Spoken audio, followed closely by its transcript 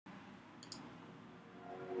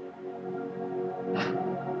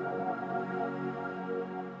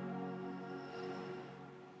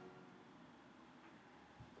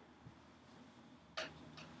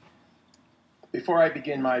Before I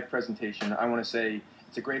begin my presentation, I want to say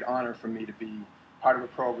it's a great honor for me to be part of a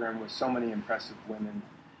program with so many impressive women.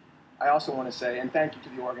 I also want to say, and thank you to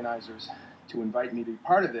the organizers to invite me to be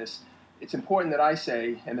part of this. It's important that I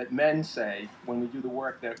say, and that men say, when we do the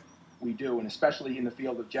work that we do, and especially in the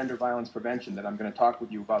field of gender violence prevention that I'm going to talk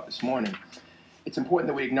with you about this morning, it's important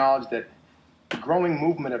that we acknowledge that the growing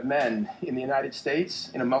movement of men in the United States,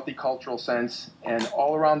 in a multicultural sense, and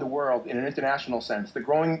all around the world in an international sense, the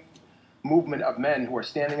growing movement of men who are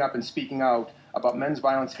standing up and speaking out about men's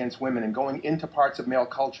violence against women and going into parts of male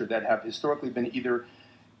culture that have historically been either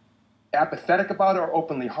apathetic about or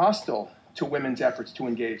openly hostile to women's efforts to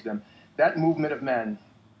engage them. That movement of men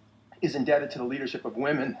is indebted to the leadership of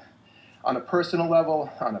women on a personal level,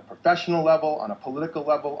 on a professional level, on a political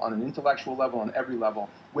level, on an intellectual level, on every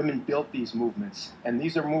level. Women built these movements, and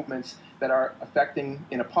these are movements that are affecting,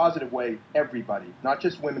 in a positive way, everybody, not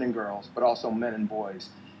just women and girls, but also men and boys.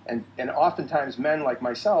 And oftentimes men like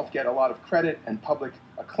myself get a lot of credit and public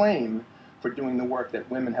acclaim for doing the work that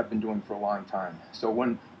women have been doing for a long time. So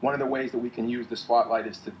one of the ways that we can use the spotlight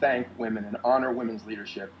is to thank women and honor women's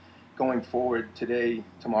leadership going forward today,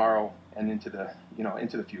 tomorrow, and into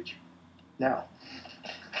the future. Now,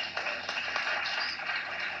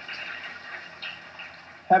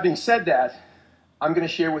 having said that, I'm going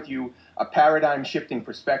to share with you a paradigm-shifting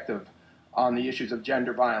perspective on the issues of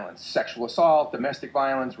gender violence, sexual assault, domestic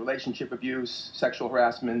violence, relationship abuse, sexual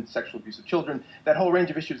harassment, sexual abuse of children, that whole range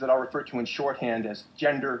of issues that I'll refer to in shorthand as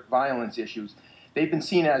gender violence issues. They've been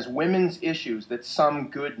seen as women's issues that some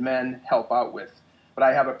good men help out with. But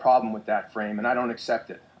I have a problem with that frame, and I don't accept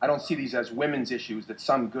it. I don't see these as women's issues that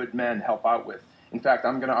some good men help out with. In fact,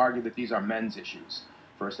 I'm going to argue that these are men's issues,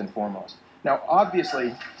 first and foremost. Now,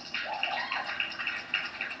 obviously,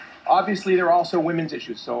 they're also women's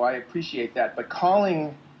issues, so I appreciate that. But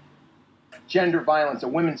calling gender violence a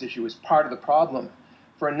women's issue is part of the problem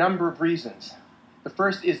for a number of reasons. The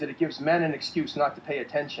first is that it gives men an excuse not to pay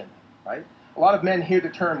attention, right? A lot of men hear the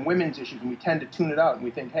term women's issues and we tend to tune it out and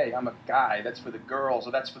we think, hey, I'm a guy, that's for the girls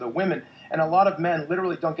or that's for the women. And a lot of men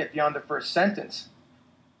literally don't get beyond the first sentence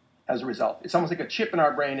as a result. It's almost like a chip in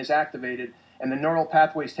our brain is activated and the neural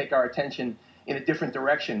pathways take our attention in a different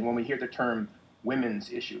direction when we hear the term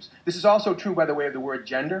women's issues. This is also true, by the way, of the word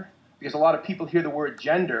gender, because a lot of people hear the word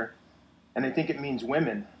gender and they think it means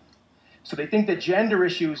women. So they think that gender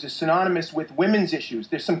issues is synonymous with women's issues.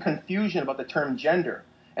 There's some confusion about the term gender.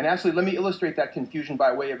 And actually, let me illustrate that confusion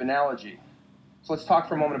by way of analogy. So let's talk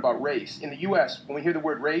for a moment about race. In the US, when we hear the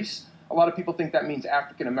word race, a lot of people think that means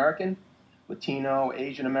African American, Latino,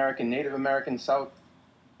 Asian American, Native American, South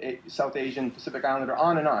Asian, Pacific Islander,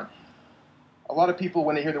 on and on. A lot of people,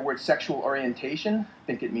 when they hear the word sexual orientation,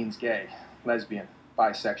 think it means gay, lesbian,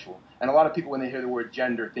 bisexual. And a lot of people, when they hear the word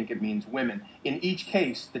gender, think it means women. In each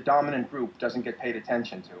case, the dominant group doesn't get paid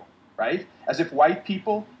attention to, right? As if white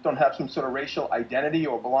people don't have some sort of racial identity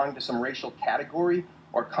or belong to some racial category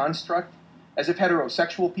or construct. As if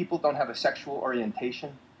heterosexual people don't have a sexual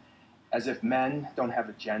orientation. As if men don't have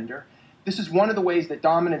a gender. This is one of the ways that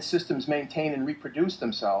dominant systems maintain and reproduce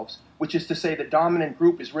themselves, which is to say the dominant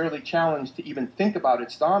group is rarely challenged to even think about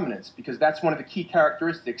its dominance, because that's one of the key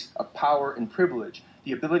characteristics of power and privilege,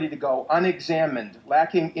 the ability to go unexamined,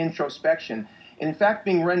 lacking introspection, and in fact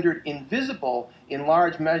being rendered invisible in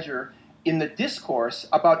large measure in the discourse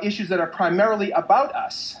about issues that are primarily about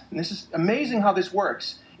us. And this is amazing how this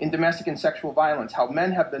works in domestic and sexual violence, how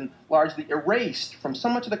men have been largely erased from so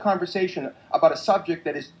much of the conversation about a subject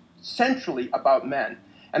that is centrally about men.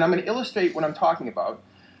 And I'm going to illustrate what I'm talking about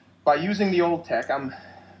by using the old tech. I'm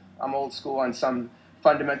old school on some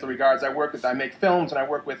fundamental regards. I make films and I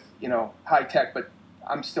work with, high tech, but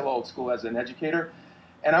I'm still old school as an educator.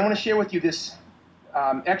 And I want to share with you this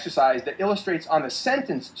exercise that illustrates on the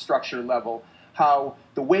sentence structure level how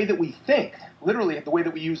the way that we think, literally the way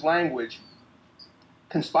that we use language,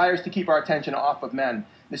 conspires to keep our attention off of men.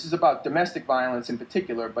 This is about domestic violence in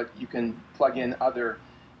particular, but you can plug in other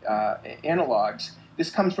analogs. This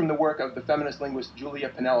comes from the work of the feminist linguist Julia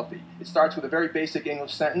Penelope. It starts with a very basic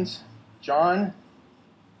English sentence. John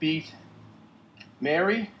beat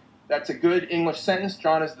Mary. That's a good English sentence.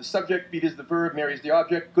 John is the subject, beat is the verb, Mary is the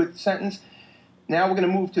object. Good sentence. Now we're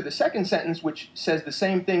going to move to the second sentence, which says the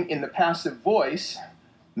same thing in the passive voice.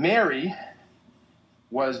 Mary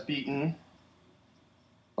was beaten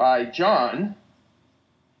by John.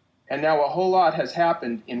 And now a whole lot has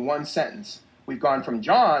happened in one sentence. We've gone from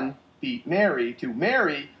John beat Mary to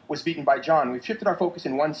Mary was beaten by John. We've shifted our focus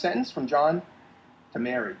in one sentence from John to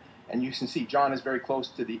Mary. And you can see John is very close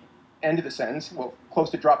to the end of the sentence, well, close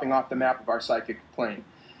to dropping off the map of our psychic plane.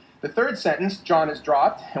 The third sentence, John is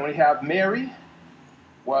dropped, and we have Mary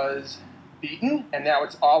was beaten, and now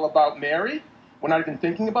it's all about Mary. We're not even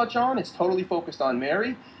thinking about John. It's totally focused on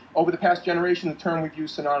Mary. Over the past generation, the term we've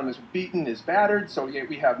used synonymous with beaten is battered. So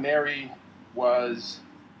we have Mary was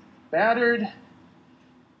battered.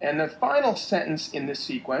 And the final sentence in this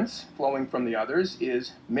sequence, flowing from the others,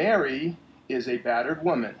 is Mary is a battered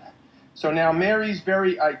woman. So now Mary's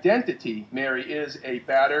very identity, Mary is a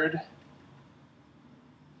battered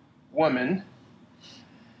woman,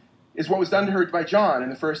 is what was done to her by John in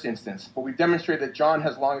the first instance. But we've demonstrated that John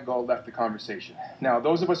has long ago left the conversation. Now,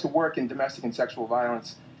 those of us who work in domestic and sexual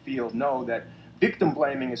violence field know that victim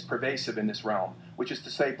blaming is pervasive in this realm, which is to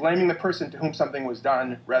say blaming the person to whom something was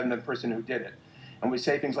done rather than the person who did it. And we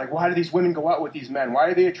say things like, why do these women go out with these men? Why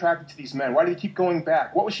are they attracted to these men? Why do they keep going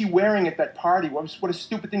back? What was she wearing at that party? What a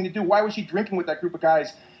stupid thing to do. Why was she drinking with that group of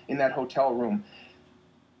guys in that hotel room?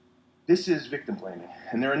 This is victim blaming.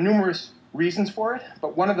 And there are numerous reasons for it,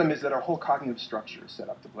 but one of them is that our whole cognitive structure is set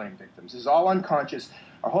up to blame victims. This is all unconscious.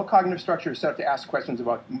 Our whole cognitive structure is set up to ask questions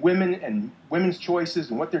about women and women's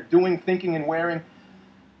choices and what they're doing, thinking, and wearing.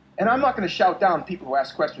 And I'm not going to shout down people who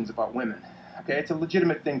ask questions about women. Okay, it's a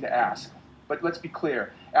legitimate thing to ask. But let's be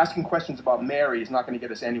clear, asking questions about Mary is not going to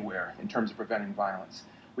get us anywhere in terms of preventing violence.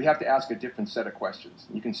 We have to ask a different set of questions.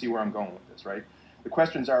 You can see where I'm going with this, right? The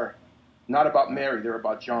questions are not about Mary, they're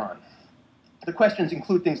about John. The questions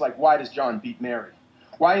include things like, why does John beat Mary?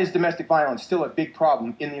 Why is domestic violence still a big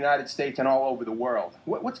problem in the United States and all over the world?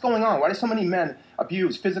 What's going on? Why do so many men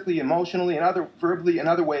abuse physically, emotionally, and verbally and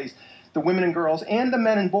other ways the women and girls and the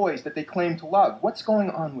men and boys that they claim to love? What's going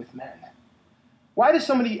on with men? Why do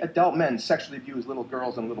so many adult men sexually abuse little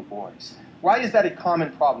girls and little boys? Why is that a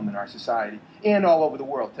common problem in our society and all over the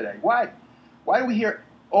world today? Why do we hear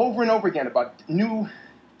over and over again about new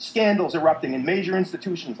scandals erupting in major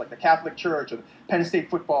institutions like the Catholic Church or the Penn State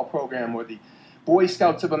football program or the Boy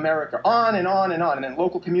Scouts of America, on and on and on, and then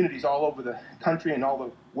local communities all over the country and all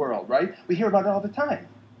the world, right? We hear about it all the time.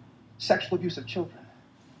 Sexual abuse of children.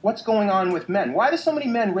 What's going on with men? Why do so many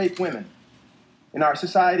men rape women in our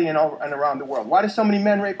society and around the world? Why do so many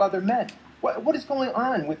men rape other men? What is going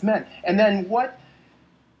on with men? And then what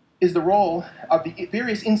is the role of the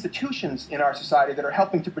various institutions in our society that are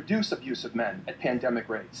helping to produce abusive men at pandemic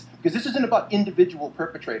rates? Because this isn't about individual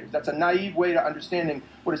perpetrators. That's a naive way to understanding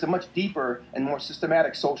what is a much deeper and more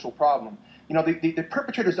systematic social problem. You know, the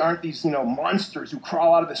perpetrators aren't these, monsters who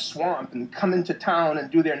crawl out of the swamp and come into town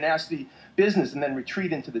and do their nasty business and then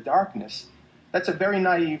retreat into the darkness. That's a very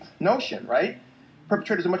naive notion, right?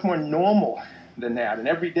 Perpetrators are much more normal than that and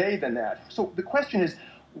everyday than that. So the question is,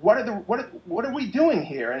 what are we doing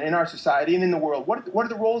here in our society and in the world? What are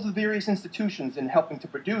the roles of various institutions in helping to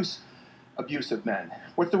produce abusive men?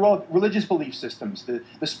 What's the role of religious belief systems, the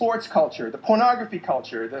sports culture, the pornography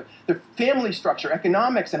culture, the family structure,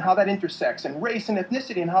 economics and how that intersects, and race and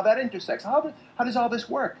ethnicity and how that intersects? How does all this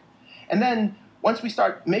work? And then once we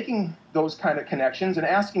start making those kind of connections and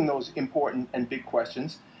asking those important and big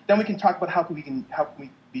questions, then we can talk about how can we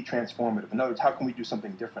be transformative. In other words, how can we do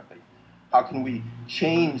something differently? How can we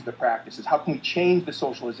change the practices? How can we change the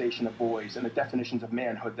socialization of boys and the definitions of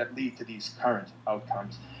manhood that lead to these current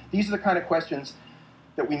outcomes? These are the kind of questions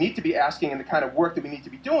that we need to be asking and the kind of work that we need to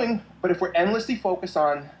be doing. But if we're endlessly focused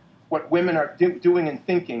on what women are doing and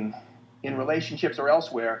thinking in relationships or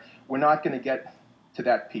elsewhere, we're not going to get to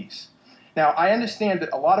that piece. Now, I understand that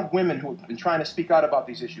a lot of women who have been trying to speak out about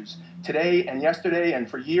these issues today and yesterday and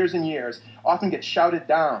for years and years often get shouted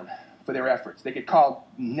down for their efforts. They get called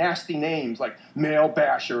nasty names like male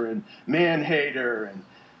basher and man hater and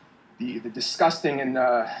the disgusting and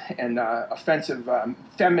offensive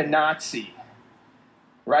feminazi,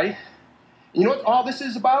 right? You know what all this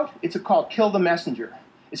is about? It's called kill the messenger.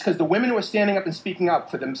 It's because the women who are standing up and speaking up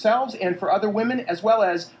for themselves and for other women, as well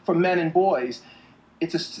as for men and boys,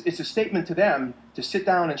 it's a statement to them to sit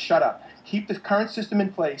down and shut up. Keep the current system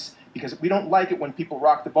in place, because we don't like it when people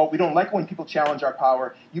rock the boat. We don't like it when people challenge our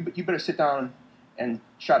power. You better sit down and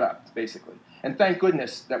shut up, basically. And thank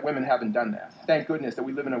goodness that women haven't done that. Thank goodness that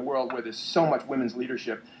we live in a world where there's so much women's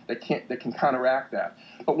leadership that can counteract that.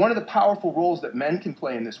 But one of the powerful roles that men can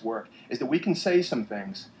play in this work is that we can say some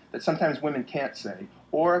things that sometimes women can't say,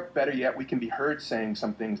 or better yet, we can be heard saying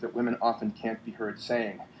some things that women often can't be heard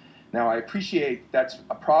saying. Now, I appreciate that's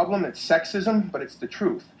a problem, it's sexism, but it's the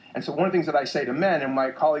truth. And so one of the things that I say to men, and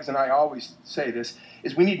my colleagues and I always say this,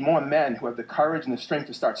 is we need more men who have the courage and the strength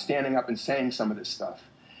to start standing up and saying some of this stuff.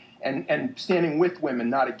 and standing with women,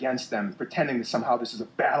 not against them, pretending that somehow this is a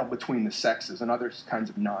battle between the sexes and other kinds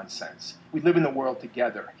of nonsense. We live in the world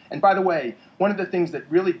together. And by the way, one of the things that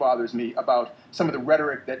really bothers me about some of the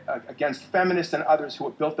rhetoric that against feminists and others who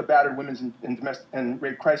have built the battered women's and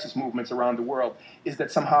rape crisis movements around the world is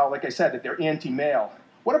that somehow, like I said, that they're anti-male.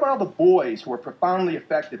 What about all the boys who are profoundly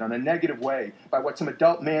affected in a negative way by what some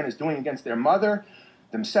adult man is doing against their mother,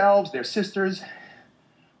 themselves, their sisters?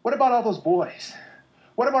 What about all those boys?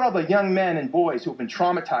 What about all the young men and boys who have been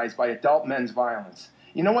traumatized by adult men's violence?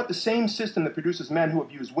 You know what? The same system that produces men who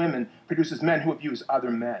abuse women produces men who abuse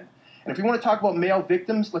other men. And if you want to talk about male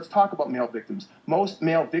victims, let's talk about male victims. Most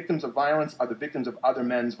male victims of violence are the victims of other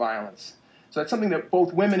men's violence. So that's something that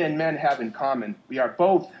both women and men have in common. We are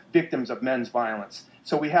both victims of men's violence.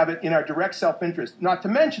 So we have it in our direct self-interest, not to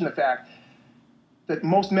mention the fact that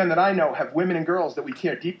most men that I know have women and girls that we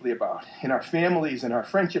care deeply about in our families, in our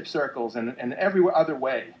friendship circles, and every other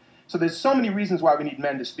way. So there's so many reasons why we need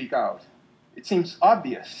men to speak out. It seems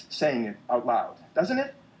obvious saying it out loud, doesn't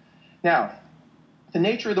it? Now, the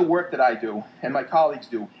nature of the work that I do and my colleagues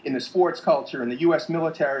do in the sports culture, in the U.S.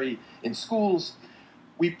 military, in schools,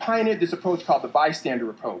 we pioneered this approach called the bystander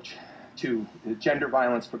approach to gender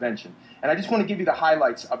violence prevention. And I just want to give you the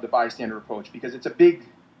highlights of the bystander approach because it's a big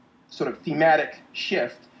sort of thematic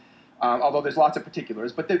shift, although there's lots of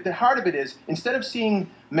particulars. But the heart of it is, instead of seeing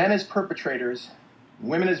men as perpetrators,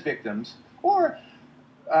 women as victims, or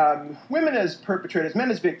women as perpetrators, men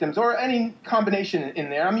as victims, or any combination in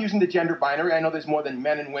there, I'm using the gender binary. I know there's more than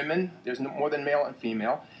men and women. There's more than male and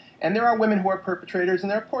female. And there are women who are perpetrators,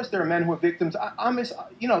 and of course there are men who are victims.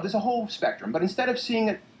 There's a whole spectrum. But instead of seeing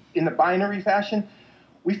it in the binary fashion,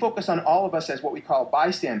 we focus on all of us as what we call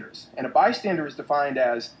bystanders. And a bystander is defined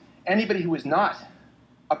as anybody who is not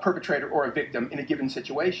a perpetrator or a victim in a given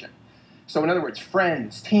situation. So in other words,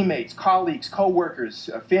 friends, teammates, colleagues,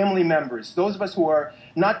 co-workers, family members, those of us who are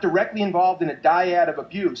not directly involved in a dyad of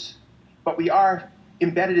abuse, but we are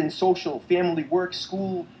embedded in social, family, work,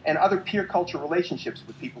 school, and other peer culture relationships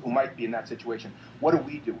with people who might be in that situation. What do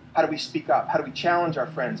we do? How do we speak up? How do we challenge our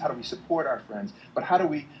friends? How do we support our friends? But how do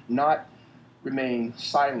we not remain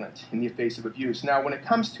silent in the face of abuse? Now, when it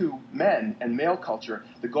comes to men and male culture,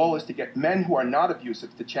 the goal is to get men who are not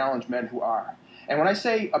abusive to challenge men who are. And when I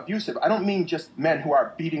say abusive, I don't mean just men who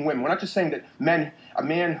are beating women. We're not just saying that a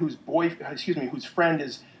man whose friend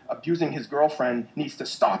is abusing his girlfriend needs to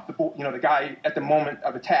stop the guy at the moment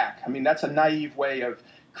of attack. I mean, that's a naive way of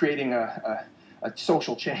creating a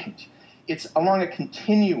social change. It's along a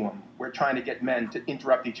continuum we're trying to get men to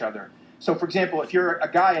interrupt each other. So, for example, if you're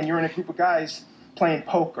a guy and you're in a group of guys playing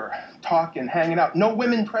poker, talking, hanging out, no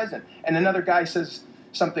women present, and another guy says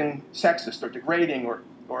something sexist or degrading or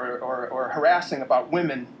harassing about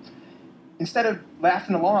women, instead of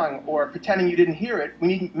laughing along or pretending you didn't hear it, we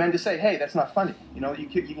need men to say, "Hey, that's not funny.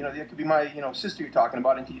 That could be my sister you're talking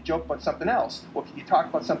about, and can you joke about something else? Or can you talk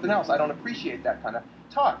about something else? I don't appreciate that kind of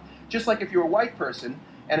talk." Just like if you're a white person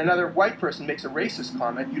and another white person makes a racist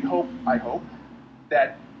comment, I hope,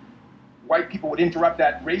 that white people would interrupt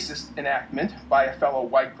that racist enactment by a fellow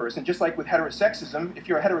white person. Just like with heterosexism, if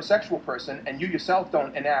you're a heterosexual person and you yourself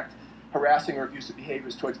don't enact harassing or abusive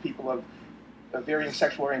behaviors towards people of varying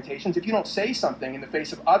sexual orientations, if you don't say something in the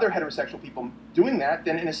face of other heterosexual people doing that,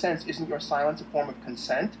 then in a sense, isn't your silence a form of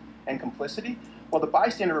consent and complicity? Well, the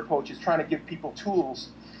bystander approach is trying to give people tools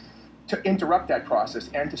to interrupt that process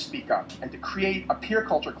and to speak up and to create a peer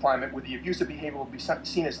culture climate where the abusive behavior will be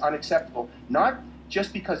seen as unacceptable, not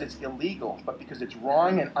just because it's illegal, but because it's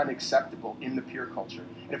wrong and unacceptable in the peer culture.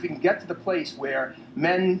 And if we can get to the place where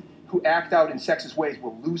men who act out in sexist ways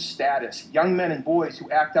will lose status, young men and boys who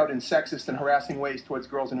act out in sexist and harassing ways towards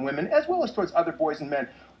girls and women, as well as towards other boys and men,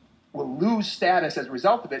 will lose status as a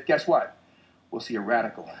result of it, guess what? We'll see a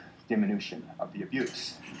radical diminution of the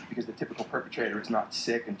abuse, because the typical perpetrator is not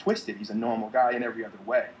sick and twisted. He's a normal guy in every other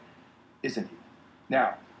way, isn't he?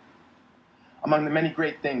 Now, among the many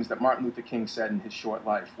great things that Martin Luther King said in his short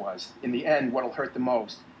life was, in the end, what'll hurt the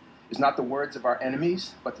most is not the words of our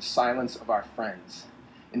enemies, but the silence of our friends.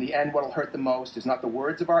 In the end, what'll hurt the most is not the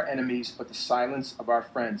words of our enemies, but the silence of our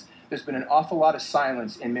friends. There's been an awful lot of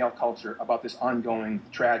silence in male culture about this ongoing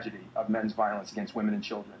tragedy of men's violence against women and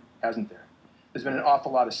children, hasn't there? There's been an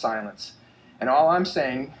awful lot of silence. And all I'm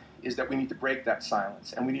saying is that we need to break that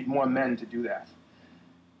silence, and we need more men to do that.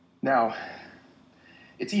 Now,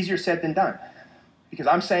 it's easier said than done, because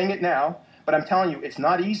I'm saying it now, but I'm telling you, it's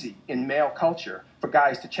not easy in male culture for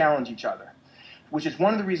guys to challenge each other, which is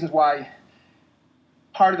one of the reasons why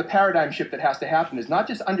part of the paradigm shift that has to happen is not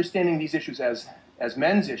just understanding these issues as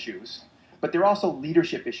men's issues, but they're also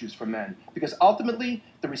leadership issues for men. Because ultimately,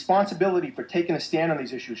 the responsibility for taking a stand on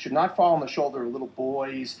these issues should not fall on the shoulder of little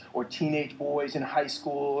boys or teenage boys in high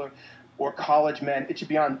school or college men. It should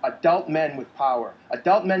be on adult men with power.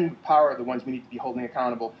 Adult men with power are the ones we need to be holding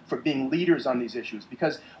accountable for being leaders on these issues.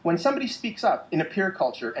 Because when somebody speaks up in a peer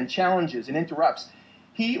culture and challenges and interrupts,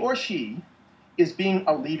 he or she is being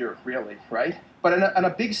a leader, really, right? But on a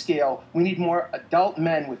big scale, we need more adult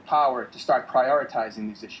men with power to start prioritizing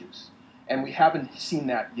these issues. And we haven't seen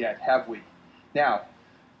that yet, have we? Now,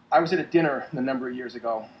 I was at a dinner a number of years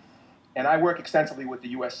ago, and I work extensively with the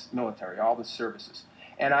U.S. military, all the services.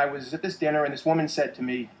 And I was at this dinner, and this woman said to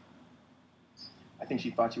me, I think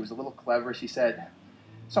she thought she was a little clever, she said,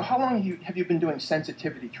 "So how long have you been doing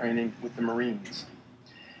sensitivity training with the Marines?"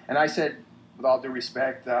 And I said, with all due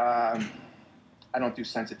respect, I don't do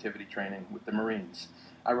sensitivity training with the Marines.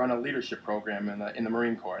 I run a leadership program in the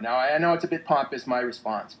Marine Corps. Now, I know it's a bit pompous, my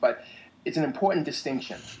response, but it's an important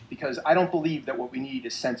distinction because I don't believe that what we need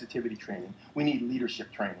is sensitivity training. We need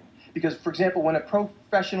leadership training. Because, for example, when a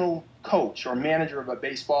professional coach or manager of a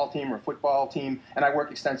baseball team or football team, and I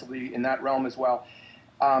work extensively in that realm as well,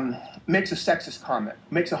 makes a sexist comment,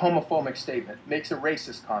 makes a homophobic statement, makes a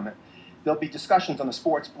racist comment, there'll be discussions on the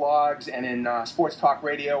sports blogs and in sports talk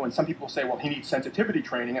radio, and some people say, well, he needs sensitivity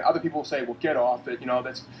training, and other people will say, well, get off it, you know,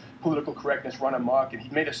 that's political correctness run amok, and he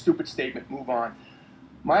made a stupid statement, move on.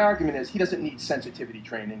 My argument is he doesn't need sensitivity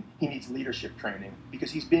training, he needs leadership training,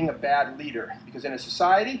 because he's being a bad leader. Because in a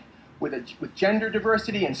society with gender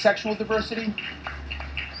diversity and sexual diversity,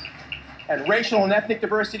 and racial and ethnic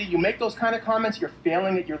diversity, you make those kind of comments, you're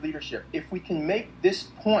failing at your leadership. If we can make this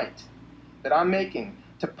point that I'm making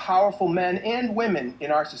to powerful men and women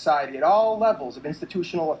in our society at all levels of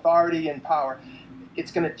institutional authority and power,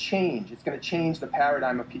 it's going to change. It's going to change the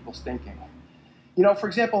paradigm of people's thinking. You know, for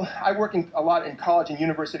example, I work a lot in college and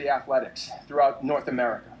university athletics throughout North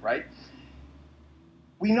America, right?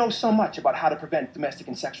 We know so much about how to prevent domestic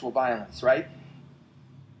and sexual violence, right?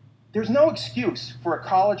 There's no excuse for a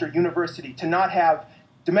college or university to not have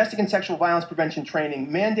domestic and sexual violence prevention training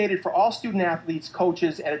mandated for all student athletes,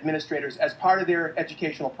 coaches, and administrators as part of their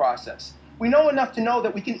educational process. We know enough to know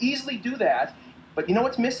that we can easily do that, but you know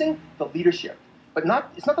what's missing? The leadership. But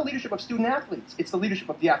it's not the leadership of student athletes. It's the leadership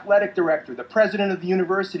of the athletic director, the president of the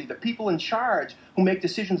university, the people in charge who make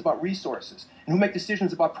decisions about resources and who make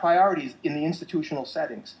decisions about priorities in the institutional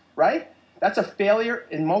settings, right? That's a failure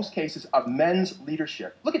in most cases of men's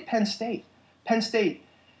leadership. Look at Penn State. Penn State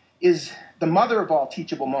is the mother of all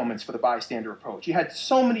teachable moments for the bystander approach. You had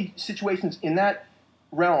so many situations in that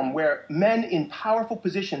realm where men in powerful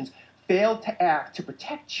positions failed to act to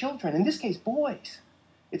protect children, in this case, boys.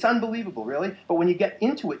 It's unbelievable, really. But when you get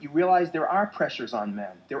into it, you realize there are pressures on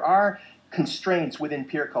men. There are constraints within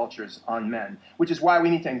peer cultures on men, which is why we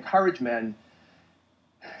need to encourage men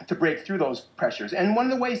to break through those pressures. And one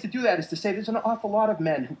of the ways to do that is to say there's an awful lot of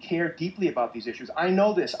men who care deeply about these issues. I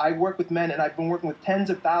know this. I work with men, and I've been working with tens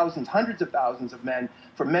of thousands, hundreds of thousands of men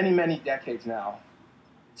for many, many decades now.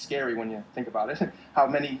 It's scary when you think about it, how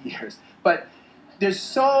many years. But there's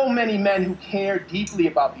so many men who care deeply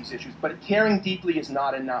about these issues, but caring deeply is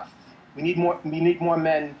not enough. We need more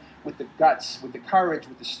men with the guts, with the courage,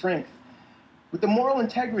 with the strength, with the moral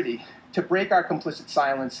integrity to break our complicit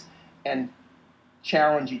silence and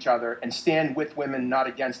challenge each other and stand with women, not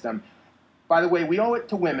against them. By the way, we owe it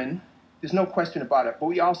to women, there's no question about it, but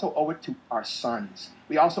we also owe it to our sons.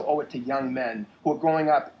 We also owe it to young men who are growing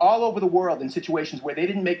up all over the world in situations where they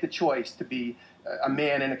didn't make the choice to be a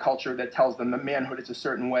man in a culture that tells them that manhood is a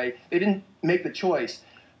certain way. They didn't make the choice.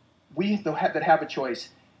 We that have a choice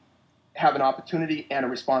have an opportunity and a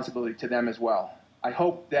responsibility to them as well. I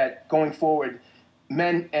hope that going forward,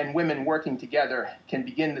 men and women working together can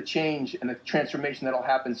begin the change and the transformation that will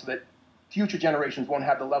happen so that future generations won't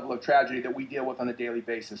have the level of tragedy that we deal with on a daily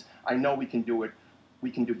basis. I know we can do it. We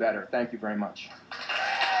can do better. Thank you very much.